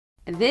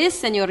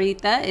This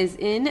Señorita is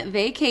in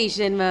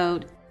vacation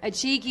mode. A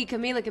cheeky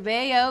Camila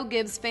Cabello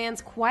gives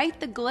fans quite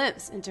the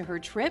glimpse into her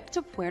trip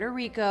to Puerto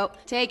Rico.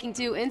 Taking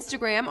to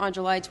Instagram on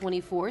July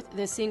 24th,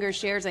 the singer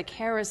shares a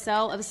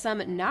carousel of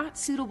some not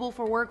suitable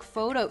for work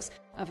photos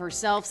of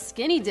herself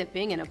skinny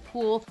dipping in a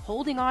pool,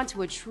 holding on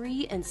to a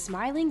tree and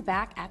smiling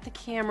back at the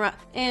camera.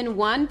 In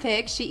one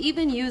pic, she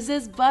even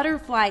uses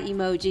butterfly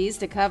emojis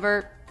to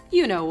cover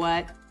you know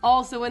what.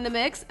 Also in the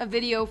mix, a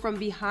video from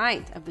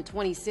behind of the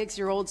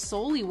 26-year-old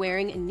solely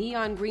wearing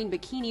neon green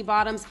bikini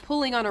bottoms,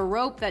 pulling on a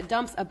rope that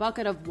dumps a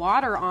bucket of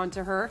water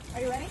onto her.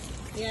 Are you ready?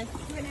 Yes.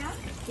 Do it now?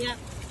 Yeah.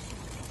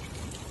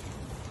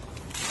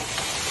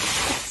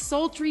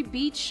 Sultry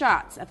beach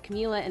shots of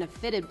Camila in a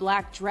fitted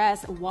black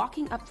dress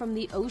walking up from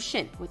the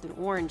ocean with an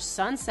orange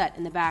sunset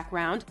in the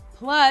background,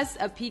 plus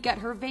a peek at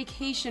her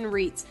vacation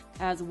reats,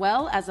 as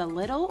well as a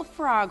little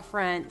frog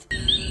friend.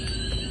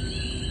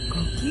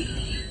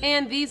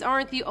 And these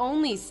aren't the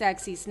only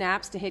sexy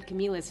snaps to hit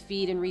Camila's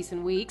feed in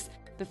recent weeks.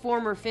 The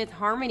former Fifth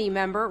Harmony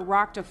member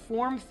rocked a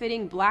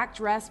form-fitting black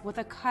dress with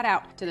a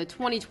cutout to the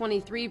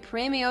 2023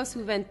 Premios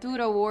Juventud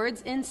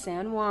Awards in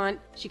San Juan.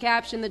 She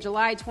captioned the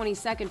July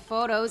 22nd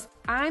photos,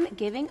 "I'm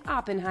giving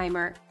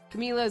Oppenheimer."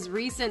 Camila's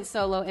recent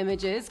solo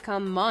images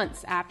come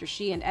months after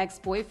she and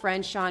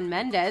ex-boyfriend Shawn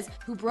Mendes,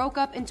 who broke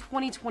up in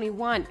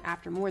 2021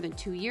 after more than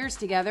 2 years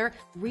together,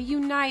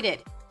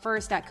 reunited.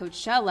 First at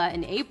Coachella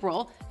in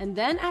April, and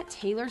then at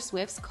Taylor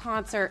Swift's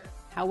concert.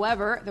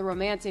 However, the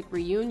romantic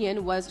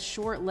reunion was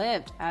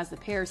short-lived, as the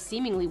pair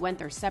seemingly went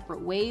their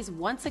separate ways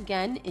once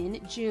again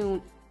in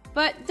June.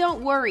 But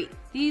don't worry,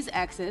 these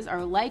exes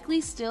are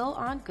likely still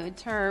on good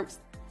terms.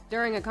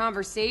 During a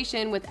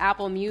conversation with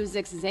Apple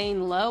Music's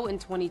Zane Lowe in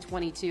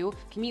 2022,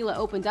 Camila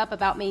opened up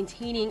about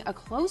maintaining a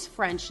close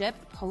friendship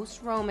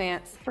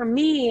post-romance. For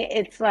me,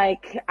 it's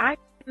like I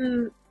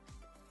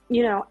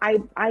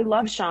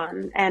love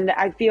Shawn, and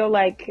I feel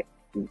like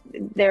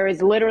there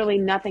is literally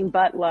nothing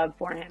but love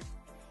for him.